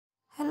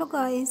Hello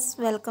guys,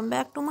 welcome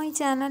back to my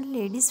channel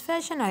Ladies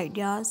Fashion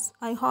Ideas.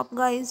 I hope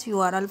guys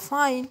you are all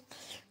fine,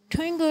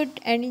 doing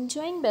good and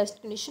enjoying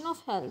best condition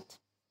of health.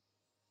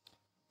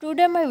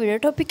 Today my video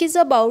topic is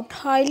about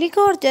highly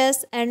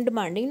gorgeous and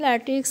demanding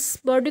latex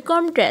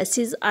bodycon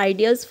dresses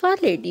ideas for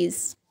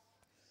ladies.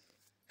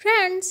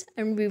 Friends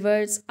and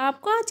viewers,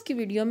 आपको आज की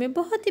video में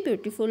बहुत ही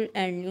beautiful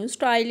and new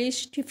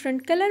stylish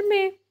different colour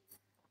में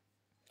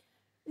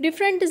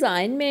different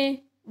design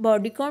में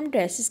bodycon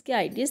dresses के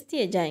ideas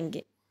दिए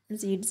जाएंगे।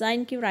 मज़ीद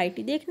डिज़ाइन की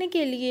वैरायटी देखने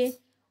के लिए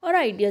और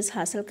आइडियाज़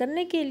हासिल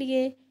करने के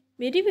लिए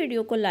मेरी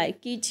वीडियो को लाइक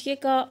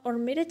कीजिएगा और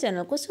मेरे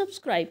चैनल को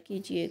सब्सक्राइब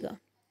कीजिएगा।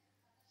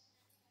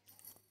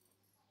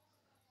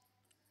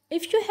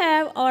 If you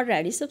have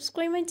already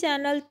subscribe my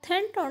channel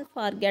then don't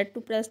forget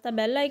to press the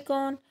bell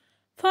icon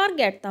for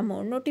get the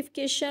more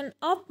notification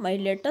of my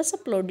latest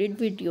uploaded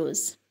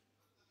videos.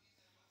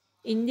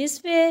 In this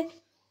way,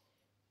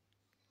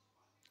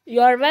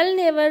 you are well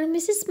never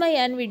misses my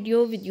end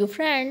video with your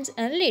friends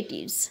and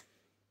relatives.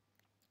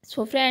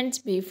 So friends,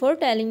 before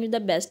telling you the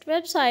best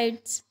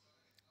websites,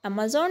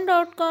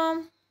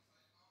 Amazon.com,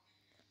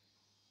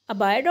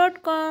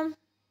 Abaya.com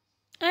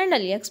and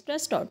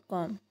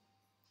AliExpress.com.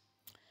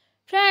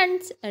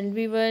 Friends and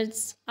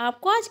viewers,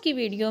 आपको आज की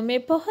video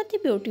में बहुत ही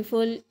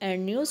beautiful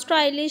and new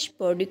stylish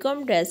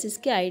bodycon dresses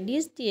के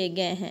ideas दिए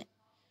गए हैं।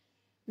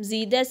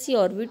 मज़ीद ऐसी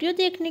और वीडियो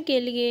देखने के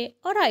लिए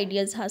और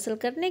आइडियाज़ हासिल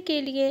करने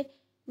के लिए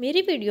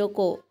मेरी वीडियो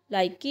को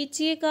लाइक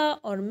कीजिएगा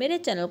और मेरे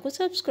चैनल को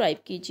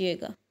सब्सक्राइब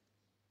कीजिएगा।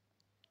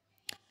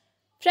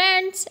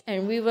 Friends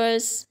and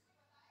viewers,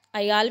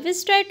 I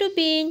always try to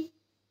be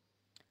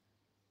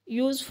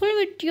useful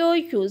video,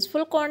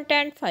 useful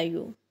content for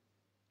you.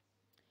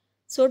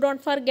 So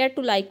don't forget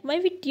to like my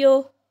video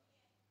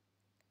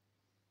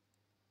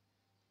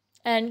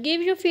and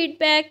give your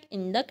feedback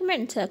in the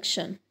comment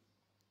section.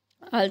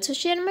 Also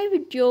share my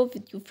video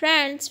with your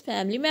friends,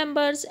 family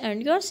members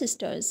and your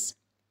sisters.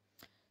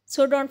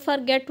 So don't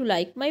forget to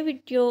like my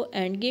video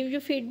and give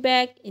your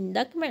feedback in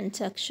the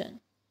comment section.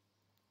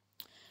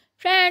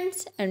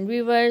 Friends and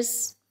viewers,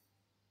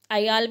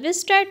 I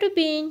always try to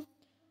be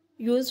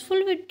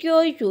useful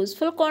video,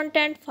 useful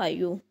content for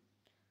you.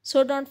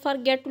 So don't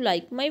forget to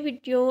like my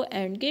video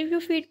and give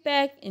your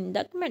feedback in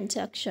the comment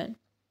section.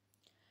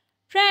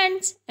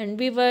 Friends and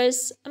viewers,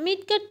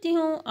 उम्मीद करती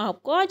हूँ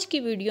आपको आज की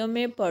video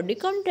में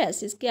bodycon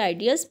dresses के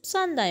ideas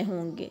पसंद आए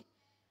होंगे।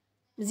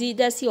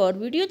 मज़ीद ऐसी और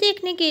वीडियो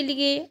देखने के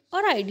लिए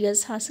और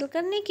आइडियाज़ हासिल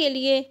करने के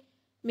लिए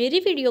मेरी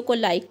वीडियो को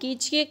लाइक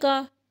कीजिएगा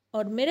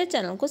और मेरे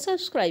चैनल को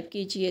सब्सक्राइब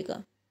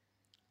कीजिएगा।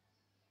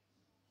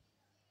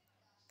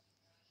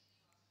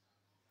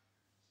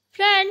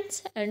 Friends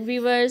and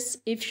viewers,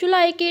 if you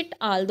like it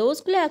all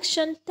those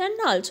collection, then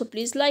also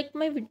please like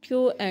my video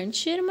and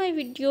share my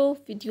video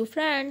with your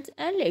friends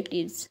and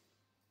relatives.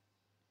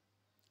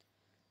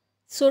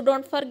 So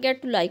don't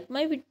forget to like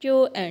my video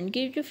and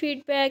give your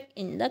feedback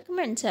in the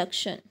comment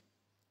section.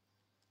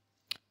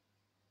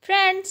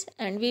 Friends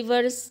and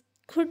viewers,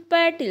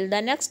 goodbye till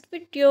the next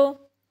video.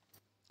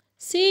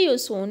 See you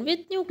soon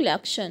with new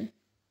collection.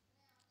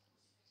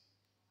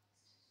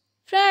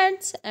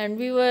 Friends and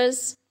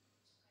viewers,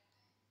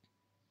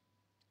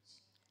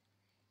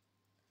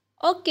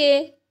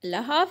 okay,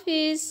 Allah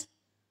Hafiz.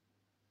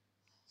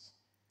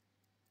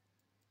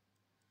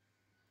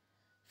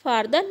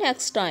 For the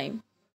next time.